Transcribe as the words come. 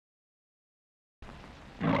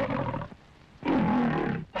Well,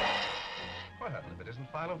 if it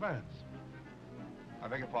isn't Philo Vance. I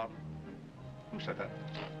beg your pardon? Who said that?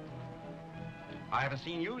 I haven't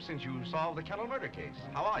seen you since you solved the Kettle murder case.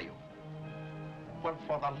 How are you? Well,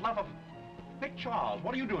 for the love of... Nick Charles,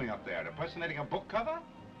 what are you doing up there? Impersonating a book cover?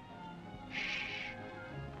 Shh.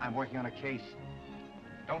 I'm working on a case.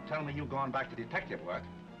 Don't tell me you've gone back to detective work.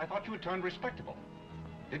 I thought you had turned respectable.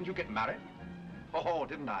 Didn't you get married? Oh,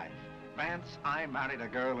 didn't I? Vance, I married a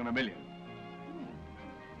girl in a million.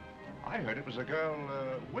 I heard it was a girl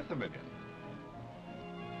with a million.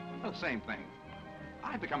 Well, the same thing.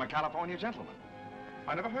 I've become a California gentleman.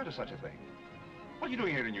 I never heard of such a thing. What are you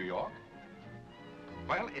doing here in New York?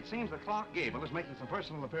 Well, it seems that Clark Gable is making some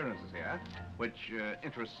personal appearances here, which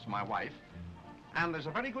interests my wife. And there's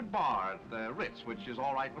a very good bar at the Ritz, which is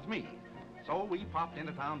all right with me. So we popped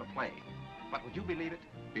into town to play. But would you believe it?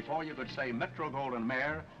 Before you could say Metro Goldwyn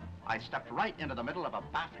Mayer, I stepped right into the middle of a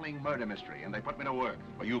baffling murder mystery, and they put me to work.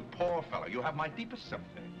 Well, you poor fellow, you have my deepest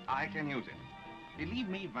sympathy. I can use it. Believe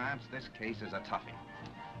me, Vance, this case is a toughie.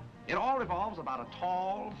 It all revolves about a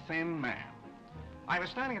tall, thin man. I was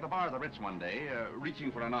standing at the bar of the Ritz one day,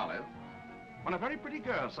 reaching for an olive, when a very pretty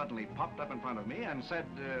girl suddenly popped up in front of me and said,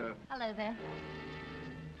 Hello there.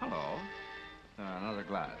 Hello. Another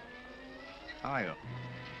glass. How are you?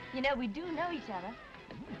 You know, we do know each other.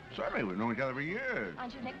 Certainly, we've known each other for years.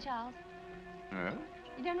 Aren't you Nick Charles? Yeah?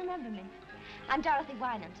 You don't remember me? I'm Dorothy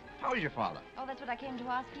Wynant. How is your father? Oh, that's what I came to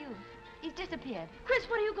ask you. He's disappeared. Chris,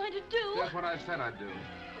 what are you going to do? That's what I said I'd do.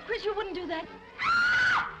 Chris, you wouldn't do that.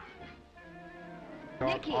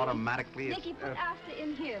 Nikki. Automatically. Nikki, put Asta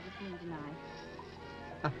in here with me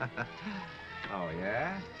tonight. Oh,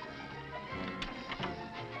 yeah?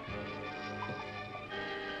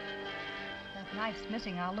 That knife's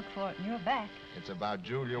missing. I'll look for it in your back. It's about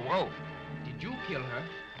Julia Wolfe. Did you kill her?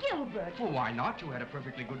 Gilbert! Well, why not? You had a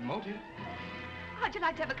perfectly good motive. How'd you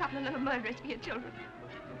like to have a couple of little murderers for your children?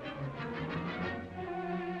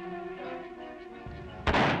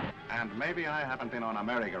 And maybe I haven't been on a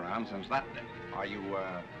merry-go-round since that day. Are you,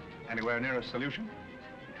 anywhere near a solution?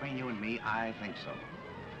 Between you and me, I think so.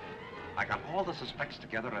 I got all the suspects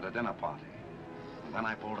together at a dinner party. And then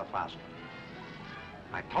I pulled a fast one.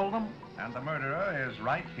 I told them, and the murderer is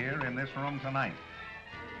right here in this room tonight.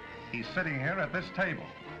 He's sitting here at this table.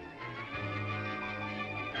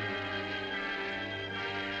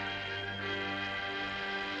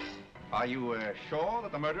 Are you sure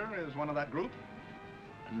that the murderer is one of that group?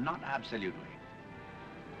 Not absolutely.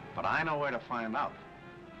 But I know where to find out.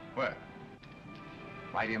 Where?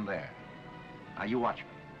 Right in there. Now, you watch me.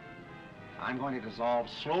 I'm going to dissolve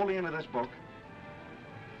slowly into this book.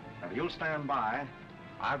 And if you'll stand by,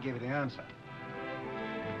 I'll give you the answer.